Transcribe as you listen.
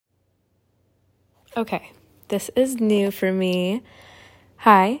Okay, this is new for me.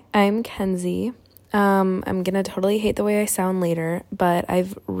 Hi, I'm Kenzie. I'm gonna totally hate the way I sound later, but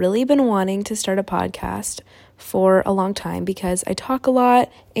I've really been wanting to start a podcast for a long time because I talk a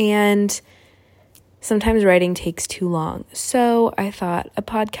lot and sometimes writing takes too long. So I thought a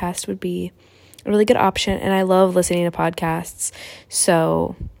podcast would be a really good option, and I love listening to podcasts.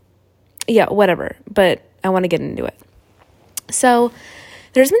 So yeah, whatever, but I want to get into it. So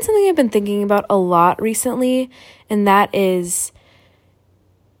there's been something I've been thinking about a lot recently, and that is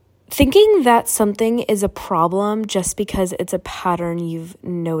thinking that something is a problem just because it's a pattern you've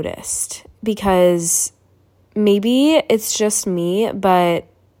noticed. Because maybe it's just me, but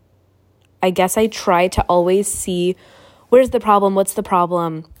I guess I try to always see where's the problem, what's the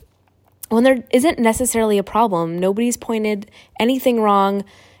problem, when there isn't necessarily a problem. Nobody's pointed anything wrong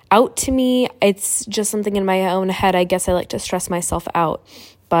out to me. It's just something in my own head. I guess I like to stress myself out,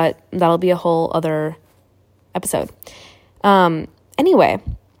 but that'll be a whole other episode. Anyway,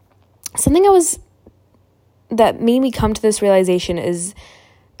 something that made me come to this realization is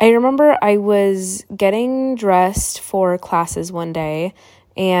I remember I was getting dressed for classes one day,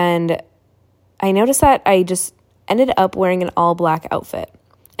 and I noticed that I just ended up wearing an all black outfit.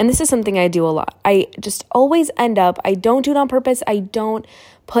 And this is something I do a lot. I just always end up, I don't do it on purpose. I don't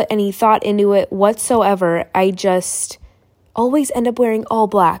put any thought into it whatsoever. I just always end up wearing all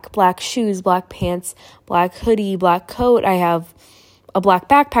black shoes, black pants, black hoodie, black coat. I have a black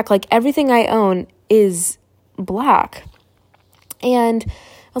backpack. Like everything I own is black. And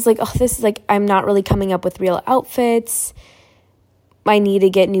I was like, oh, this is like, I'm not really coming up with real outfits. I need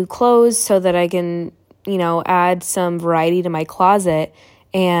to get new clothes so that I can, add some variety to my closet.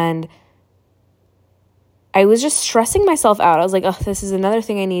 And I was just stressing myself out. I was like, oh, this is another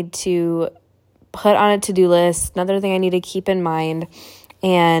thing I need to put on a to-do list, another thing I need to keep in mind.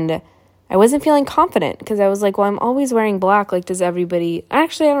 And I wasn't feeling confident because I was like, well, I'm always wearing black. Like, does everybody...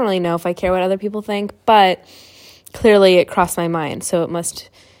 Actually, I don't really know if I care what other people think, but clearly it crossed my mind. So it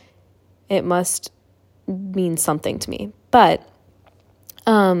must mean something to me. But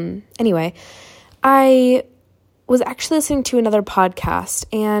anyway, I was actually listening to another podcast,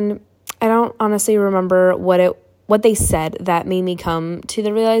 and I don't honestly remember what they said that made me come to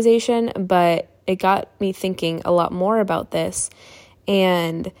the realization, but it got me thinking a lot more about this.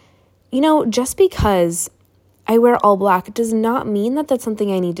 And, just because I wear all black does not mean that that's something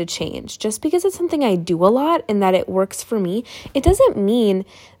I need to change. Just because it's something I do a lot and that it works for me, it doesn't mean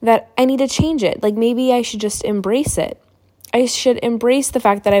that I need to change it. Like, maybe I should just embrace it. I should embrace the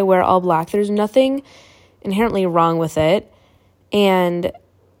fact that I wear all black. There's nothing inherently wrong with it. And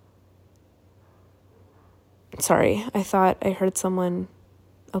sorry, I thought I heard someone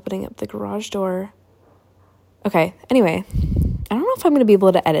opening up the garage door. Okay, anyway, I don't know if I'm going to be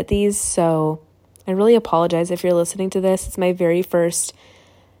able to edit these, so I really apologize if you're listening to this. It's my very first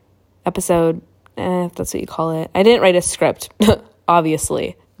episode, if that's what you call it. I didn't write a script,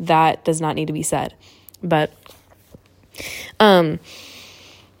 obviously. That does not need to be said. But, I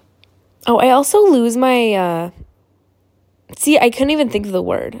also lose my, I couldn't even think of the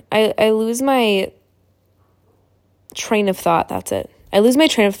word. I lose my train of thought. That's it. I lose my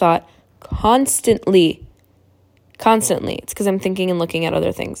train of thought constantly. It's because I'm thinking and looking at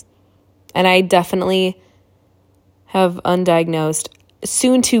other things. And I definitely have undiagnosed,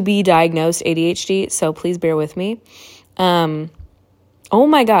 soon to be diagnosed ADHD. So please bear with me. Oh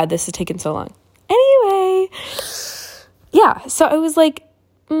my God, this has taken so long. Anyway, yeah. So I was like,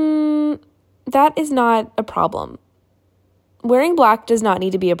 that is not a problem. Wearing black does not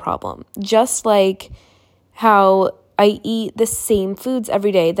need to be a problem. Just like how I eat the same foods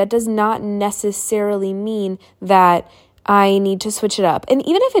every day, that does not necessarily mean that I need to switch it up. And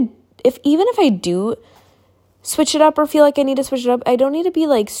even if I do switch it up or feel like I need to switch it up, I don't need to be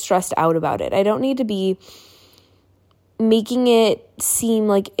like stressed out about it. I don't need to be making it seem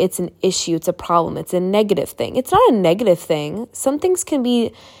like it's an issue, it's a problem, it's a negative thing. It's not a negative thing. Some things can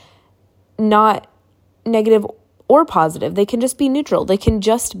be not negative or positive. They can just be neutral. They can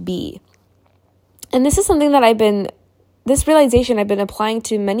just be. And this is something that this realization I've been applying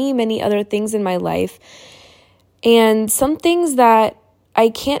to many, many other things in my life. And some things that I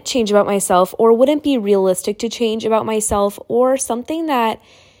can't change about myself or wouldn't be realistic to change about myself, or something that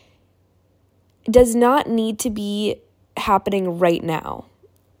does not need to be happening right now.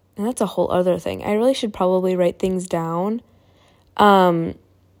 And that's a whole other thing. I really should probably write things down.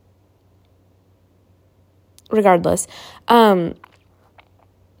 Regardless.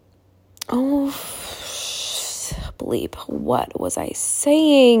 Bleep. What was I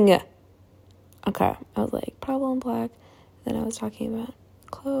saying? Okay. I was like, problem black. Then I was talking about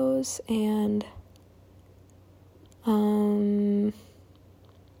clothes and OMFG.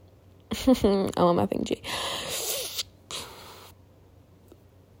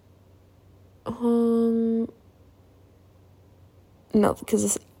 No, because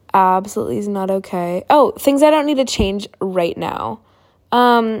this absolutely is not okay. Oh, things I don't need to change right now.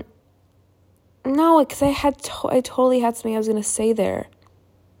 No, because I totally had something I was going to say there.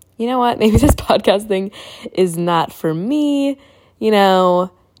 You know what? Maybe this podcast thing is not for me.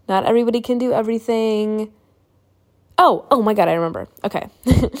 Not everybody can do everything. Oh my God, I remember. Okay.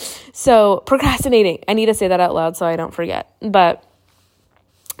 So procrastinating. I need to say that out loud so I don't forget. But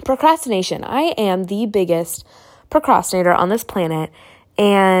procrastination. I am the biggest procrastinator on this planet,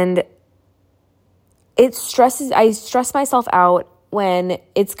 and I stress myself out when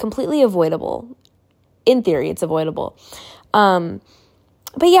it's completely avoidable. In theory, it's avoidable.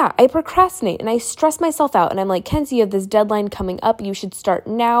 But yeah, I procrastinate and I stress myself out, and I'm like, Kenzie, you have this deadline coming up. You should start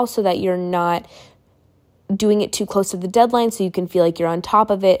now so that you're not doing it too close to the deadline, so you can feel like you're on top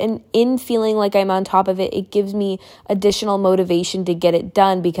of it. And in feeling like I'm on top of it, it gives me additional motivation to get it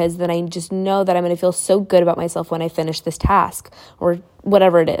done, because then I just know that I'm going to feel so good about myself when I finish this task or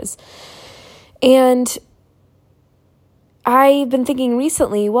whatever it is. And I've been thinking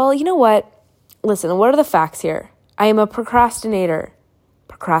recently, well, you know what? Listen, what are the facts here? I am a procrastinator.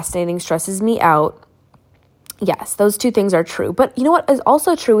 Procrastinating stresses me out. Yes, those two things are true. But you know what is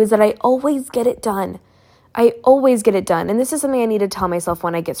also true is that I always get it done. I always get it done. And this is something I need to tell myself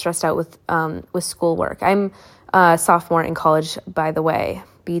when I get stressed out with schoolwork. I'm a sophomore in college, by the way,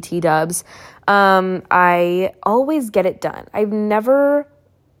 BT dubs. I always get it done. I've never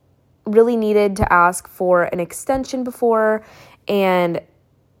really needed to ask for an extension before. And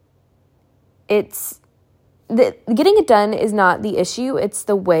getting it done is not the issue. It's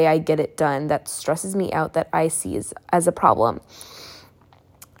the way I get it done that stresses me out, that I see as a problem.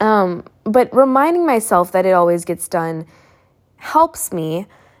 But reminding myself that it always gets done helps me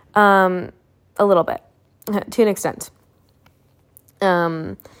a little bit, to an extent.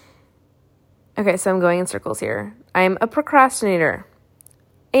 Okay, so I'm going in circles here. I'm a procrastinator.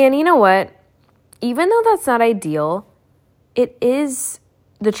 And you know what? Even though that's not ideal, it is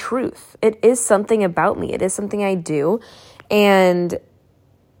the truth. It is something about me. It is something I do. And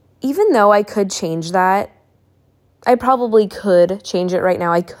even though I could change that, I probably could change it right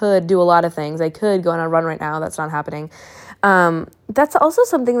now. I could do a lot of things. I could go on a run right now. That's not happening. That's also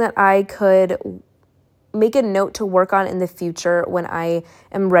something that I could make a note to work on in the future when I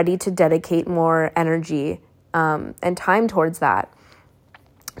am ready to dedicate more energy and time towards that,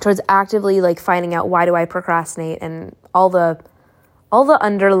 towards actively like finding out why do I procrastinate and all the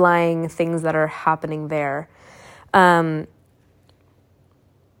underlying things that are happening there. And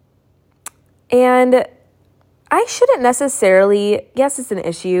I shouldn't necessarily, yes, it's an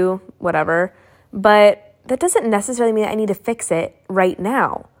issue, whatever, but that doesn't necessarily mean that I need to fix it right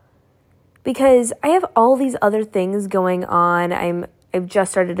now, because I have all these other things going on. I've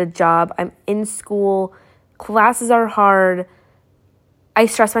just started a job. I'm in school. Classes are hard. I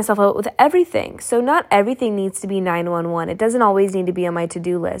stress myself out with everything. So not everything needs to be 911. It doesn't always need to be on my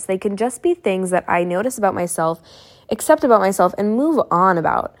to-do list. They can just be things that I notice about myself, accept about myself, and move on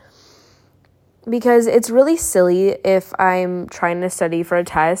about. Because it's really silly if I'm trying to study for a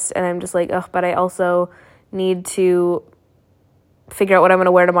test and I'm just like, but I also need to figure out what I'm going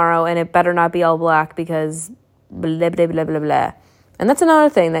to wear tomorrow, and it better not be all black because blah, blah, blah, blah, blah. And that's another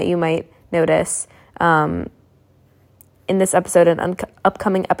thing that you might notice in this episode and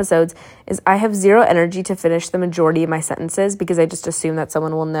upcoming episodes is I have zero energy to finish the majority of my sentences, because I just assume that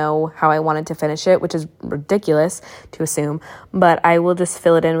someone will know how I wanted to finish it, which is ridiculous to assume, but I will just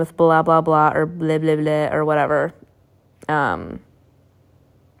fill it in with blah, blah, blah, or blah, blah, blah, or whatever.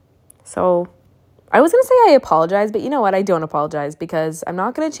 So I was going to say I apologize, but you know what? I don't apologize, because I'm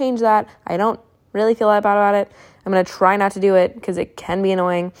not going to change that. I don't really feel that bad about it. I'm going to try not to do it because it can be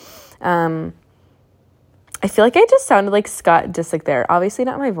annoying. I feel like I just sounded like Scott Disick there. Obviously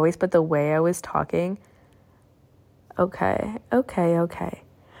not my voice, but the way I was talking. Okay.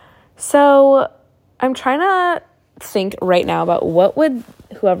 So I'm trying to think right now about what would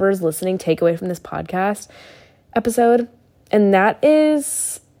whoever's listening take away from this podcast episode. And that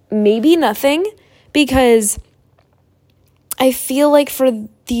is maybe nothing, because I feel like for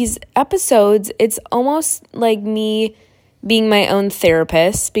these episodes, it's almost like me being my own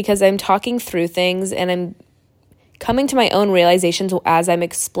therapist, because I'm talking through things and I'm coming to my own realizations as I'm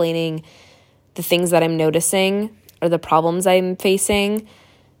explaining the things that I'm noticing or the problems I'm facing.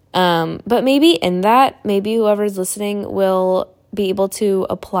 But maybe in that, maybe whoever's listening will be able to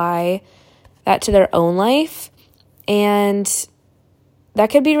apply that to their own life. And that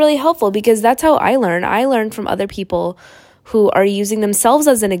could be really helpful because that's how I learn. I learn from other people who are using themselves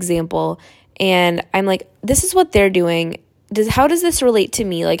as an example. And I'm like, this is what they're doing. How does this relate to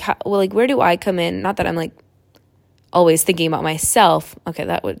me? Like, where do I come in? Not that I'm like always thinking about myself. Okay,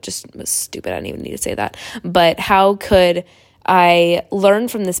 that was stupid. I didn't even need to say that. But how could I learn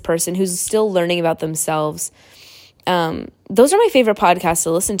from this person who's still learning about themselves? Those are my favorite podcasts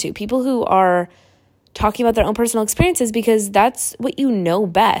to listen to. People who are talking about their own personal experiences, because that's what you know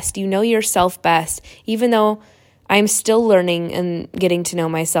best. You know yourself best. Even though I'm still learning and getting to know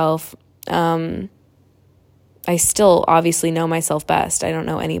myself, I still obviously know myself best. I don't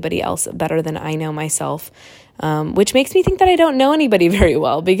know anybody else better than I know myself, which makes me think that I don't know anybody very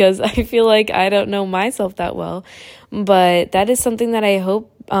well because I feel like I don't know myself that well. But that is something that I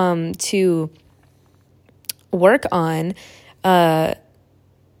hope to work on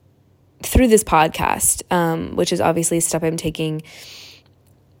through this podcast, which is obviously a step I'm taking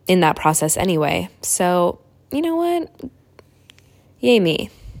in that process anyway. So, you know what? Yay me.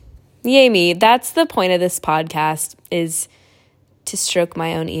 Yay me. That's the point of this podcast, is to stroke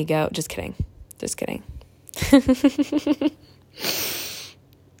my own ego. Just kidding.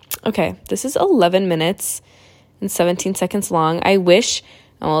 Okay, this is 11 minutes and 17 seconds long. I wish,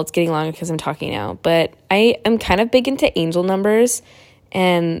 it's getting longer because I'm talking now, but I am kind of big into angel numbers,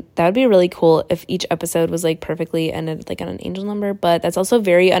 and that would be really cool if each episode was like perfectly ended like on an angel number, but that's also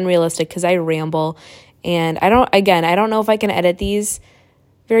very unrealistic because I ramble, and I don't know if I can edit these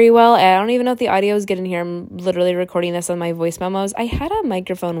very well. I don't even know if the audio is good in here. I'm literally recording this on my voice memos. I had a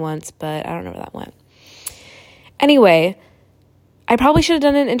microphone once, but I don't know where that went. Anyway, I probably should have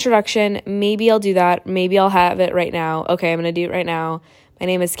done an introduction. Maybe I'll do that. Maybe I'll have it right now. Okay, I'm going to do it right now. My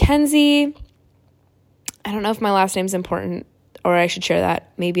name is Kenzie. I don't know if my last name's important or I should share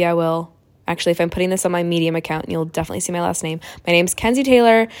that. Maybe I will. Actually, if I'm putting this on my Medium account, you'll definitely see my last name. My name's Kenzie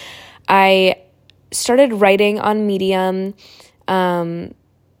Taylor. I started writing on Medium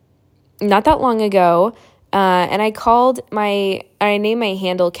not that long ago, and I named my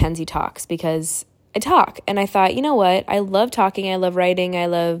handle KenzieTalks because I talk, and I thought, you know what? I love talking, I love writing, I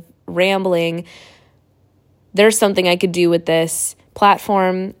love rambling. There's something I could do with this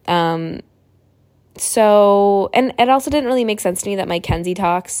platform. So, and it also didn't really make sense to me that my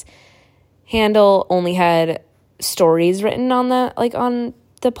KenzieTalks handle only had stories written on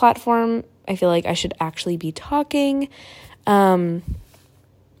the platform. I feel like I should actually be talking.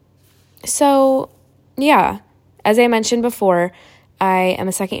 So yeah, as I mentioned before, I am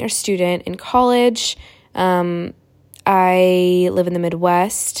a second-year student in college. I live in the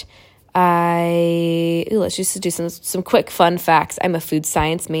Midwest. Let's just do some quick fun facts. I'm a food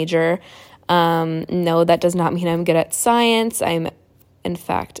science major. No, that does not mean I'm good at science. I'm, in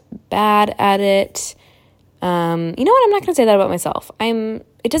fact, bad at it. You know what? I'm not going to say that about myself.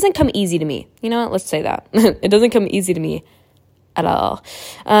 It doesn't come easy to me. You know what? Let's say that. It doesn't come easy to me at all.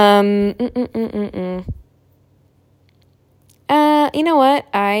 You know what?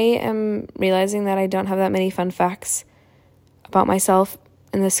 I am realizing that I don't have that many fun facts about myself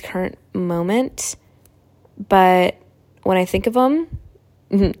in this current moment. But when I think of them,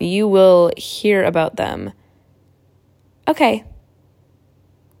 you will hear about them. Okay.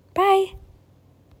 Bye.